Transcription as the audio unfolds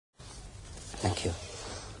Thank you.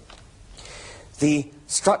 The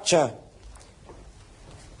structure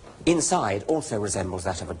inside also resembles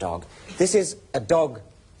that of a dog. This is a dog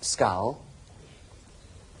skull,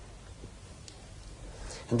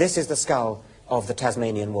 and this is the skull of the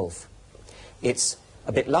Tasmanian wolf. It's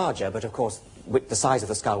a bit larger, but of course the size of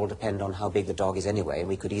the skull will depend on how big the dog is anyway, and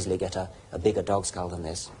we could easily get a bigger dog skull than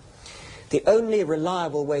this. The only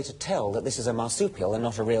reliable way to tell that this is a marsupial and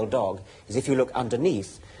not a real dog is if you look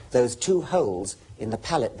underneath. Those two holes in the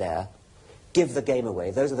palate there give the game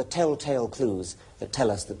away. Those are the telltale clues that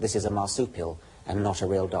tell us that this is a marsupial and not a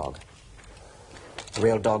real dog. A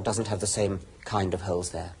real dog doesn't have the same kind of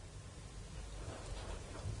holes there.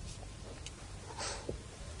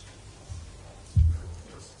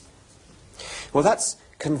 Well, that's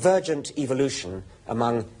convergent evolution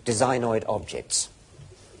among designoid objects.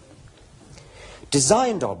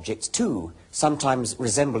 Designed objects, too, sometimes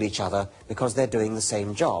resemble each other because they're doing the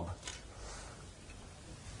same job.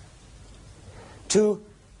 Two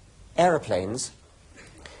aeroplanes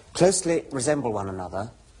closely resemble one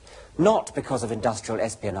another, not because of industrial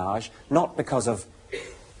espionage, not because of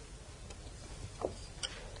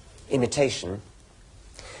imitation,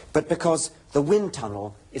 but because the wind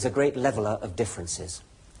tunnel is a great leveler of differences.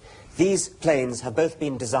 These planes have both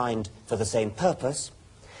been designed for the same purpose,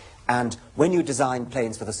 and when you design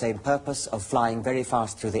planes for the same purpose of flying very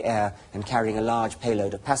fast through the air and carrying a large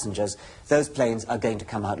payload of passengers, those planes are going to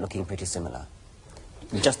come out looking pretty similar,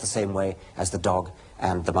 in just the same way as the dog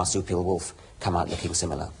and the marsupial wolf come out looking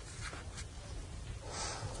similar.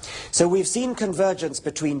 So we've seen convergence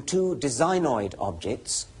between two designoid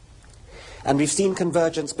objects, and we've seen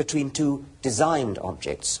convergence between two designed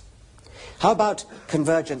objects. How about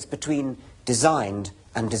convergence between designed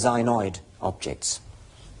and designoid objects?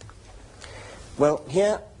 Well,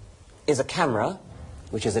 here is a camera,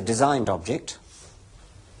 which is a designed object.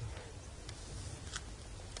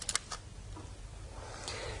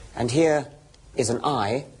 And here is an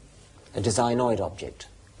eye, a designoid object.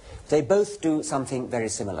 They both do something very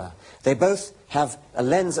similar. They both have a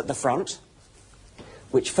lens at the front,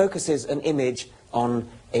 which focuses an image on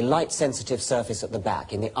a light-sensitive surface at the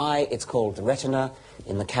back. In the eye, it's called the retina.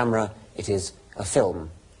 In the camera, it is a film.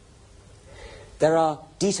 There are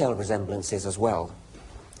detailed resemblances as well.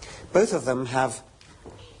 Both of them have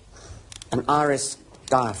an iris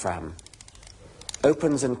diaphragm,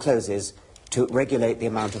 opens and closes to regulate the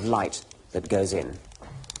amount of light that goes in.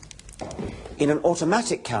 In an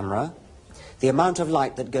automatic camera, the amount of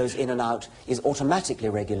light that goes in and out is automatically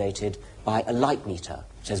regulated by a light meter.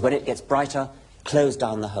 It says when it gets brighter, close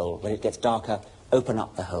down the hole. When it gets darker, open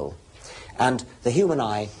up the hole. And the human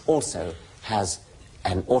eye also has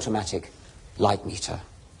an automatic light meter.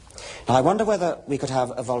 Now, I wonder whether we could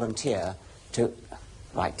have a volunteer to...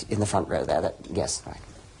 Right, in the front row there. Yes, right.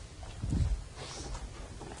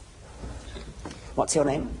 What's your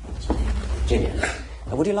name? Gillian.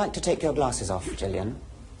 Would you like to take your glasses off, Gillian?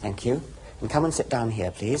 Thank you. And come and sit down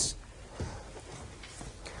here, please.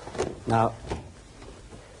 Now,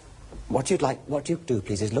 what you do,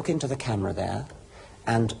 please, is look into the camera there,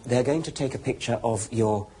 and they're going to take a picture of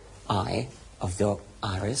your eye, of your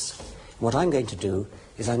iris. What I'm going to do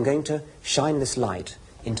is I'm going to shine this light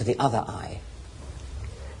into the other eye,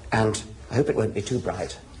 and I hope it won't be too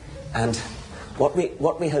bright. And what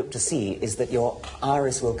we hope to see is that your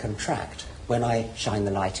iris will contract when I shine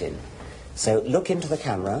the light in. So look into the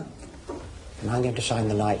camera, and I'm going to shine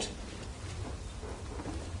the light.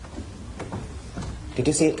 Did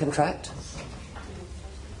you see it contract?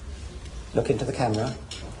 Look into the camera.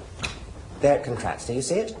 There it contracts. Do you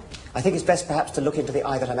see it? I think it's best perhaps to look into the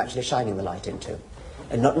eye that I'm actually shining the light into.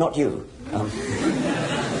 And not you.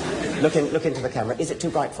 Look into the camera. Is it too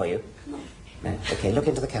bright for you? No. Okay, look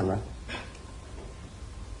into the camera.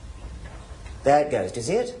 There it goes. Do you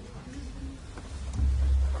see it?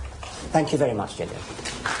 Thank you very much, Gillian.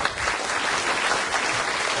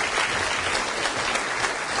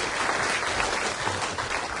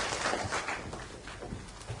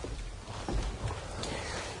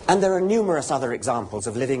 And there are numerous other examples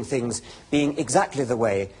of living things being exactly the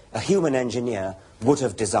way a human engineer would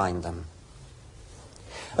have designed them.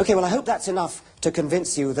 Okay, well, I hope that's enough to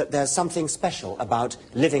convince you that there's something special about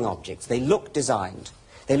living objects. They look designed.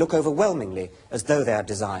 They look overwhelmingly as though they are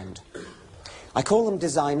designed. I call them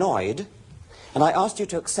designoid, and I asked you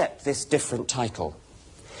to accept this different title.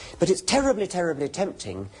 But it's terribly, terribly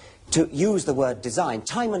tempting to use the word design.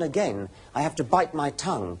 Time and again, I have to bite my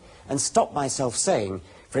tongue and stop myself saying,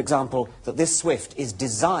 for example, that this Swift is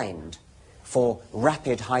designed for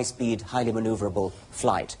rapid, high-speed, highly maneuverable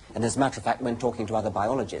flight. And as a matter of fact, when talking to other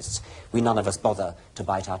biologists, none of us bother to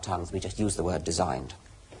bite our tongues. We just use the word designed.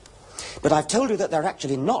 But I've told you that they're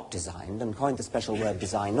actually not designed, and coined the special word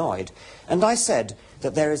designoid, and I said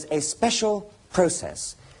that there is a special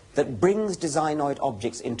process that brings designoid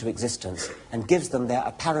objects into existence and gives them their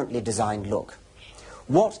apparently designed look.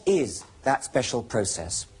 What is that special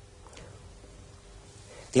process?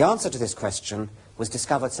 The answer to this question was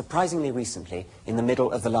discovered surprisingly recently in the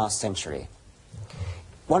middle of the last century.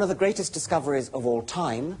 One of the greatest discoveries of all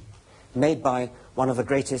time, made by one of the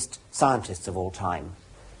greatest scientists of all time,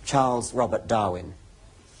 Charles Robert Darwin.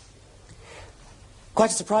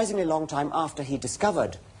 Quite a surprisingly long time after he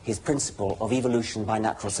discovered his principle of evolution by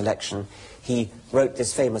natural selection, he wrote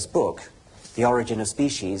this famous book, The Origin of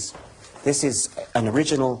Species. This is an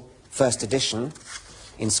original first edition,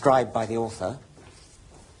 inscribed by the author.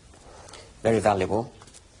 Very valuable.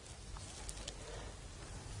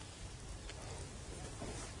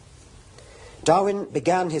 Darwin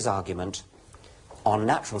began his argument on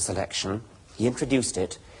natural selection. He introduced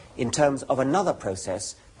it in terms of another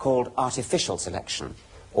process called artificial selection,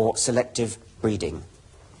 or selective breeding.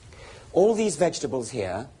 All these vegetables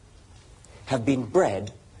here have been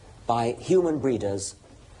bred by human breeders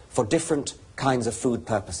for different kinds of food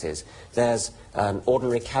purposes. There's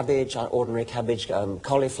ordinary cabbage,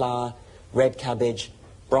 cauliflower, red cabbage,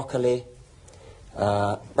 broccoli,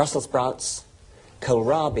 Brussels sprouts,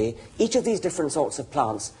 kohlrabi. Each of these different sorts of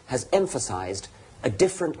plants has emphasized a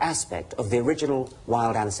different aspect of the original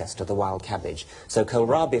wild ancestor, the wild cabbage. So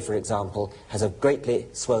kohlrabi, for example, has a greatly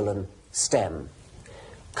swollen stem.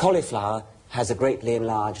 Cauliflower has a greatly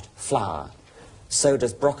enlarged flower. So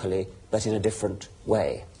does broccoli, but in a different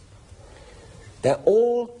way. They're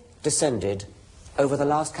all descended over the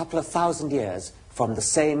last couple of thousand years from the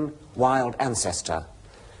same wild ancestor,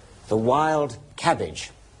 the wild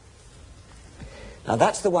cabbage. Now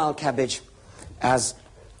that's the wild cabbage as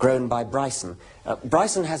grown by Bryson.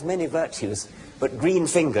 Bryson has many virtues, but green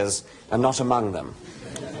fingers are not among them.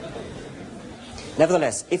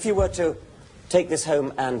 Nevertheless, if you were to take this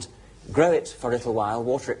home and grow it for a little while,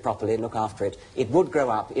 water it properly and look after it, it would grow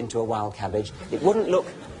up into a wild cabbage. It wouldn't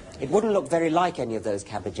look very like any of those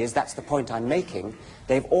cabbages. That's the point I'm making.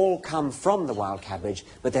 They've all come from the wild cabbage,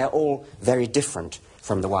 but they're all very different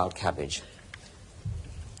from the wild cabbage.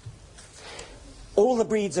 All the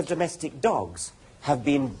breeds of domestic dogs have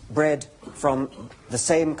been bred from the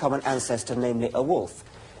same common ancestor, namely a wolf.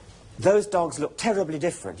 Those dogs look terribly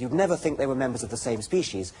different. You'd never think they were members of the same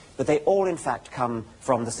species, but they all in fact come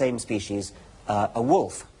from the same species, a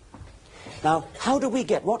wolf. Now, how do we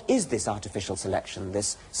get, what is this artificial selection,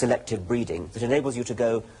 this selective breeding that enables you to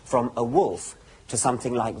go from a wolf to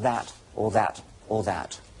something like that, or that, or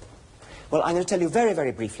that? Well, I'm going to tell you very,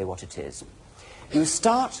 very briefly what it is. You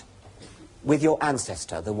start with your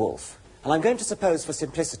ancestor, the wolf. And I'm going to suppose, for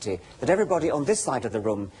simplicity, that everybody on this side of the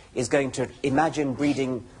room is going to imagine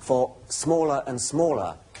breeding for smaller and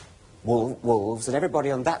smaller wolves, and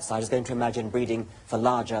everybody on that side is going to imagine breeding for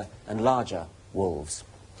larger and larger wolves.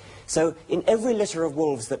 So in every litter of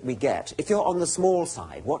wolves that we get, if you're on the small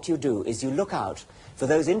side, what you do is you look out for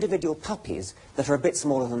those individual puppies that are a bit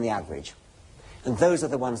smaller than the average. And those are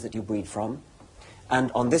the ones that you breed from.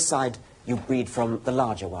 And on this side, you breed from the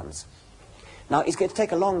larger ones. Now, it's going to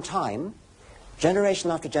take a long time. Generation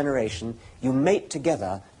after generation, you mate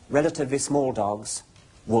together relatively small dogs,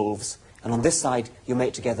 wolves, and on this side, you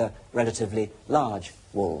mate together relatively large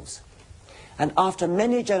wolves. And after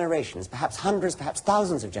many generations, perhaps hundreds, perhaps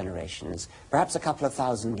thousands of generations, perhaps a couple of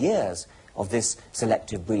thousand years of this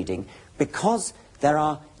selective breeding, because there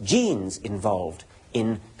are genes involved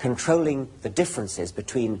in controlling the differences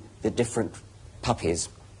between the different puppies,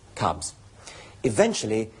 cubs,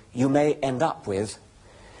 eventually you may end up with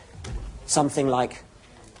something like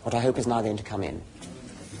what I hope is now going to come in.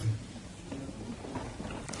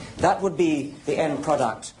 That would be the end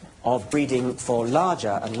product of breeding for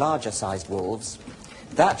larger and larger sized wolves.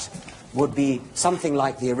 That would be something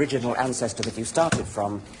like the original ancestor that you started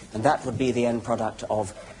from, and that would be the end product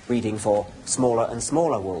of breeding for smaller and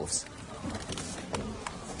smaller wolves.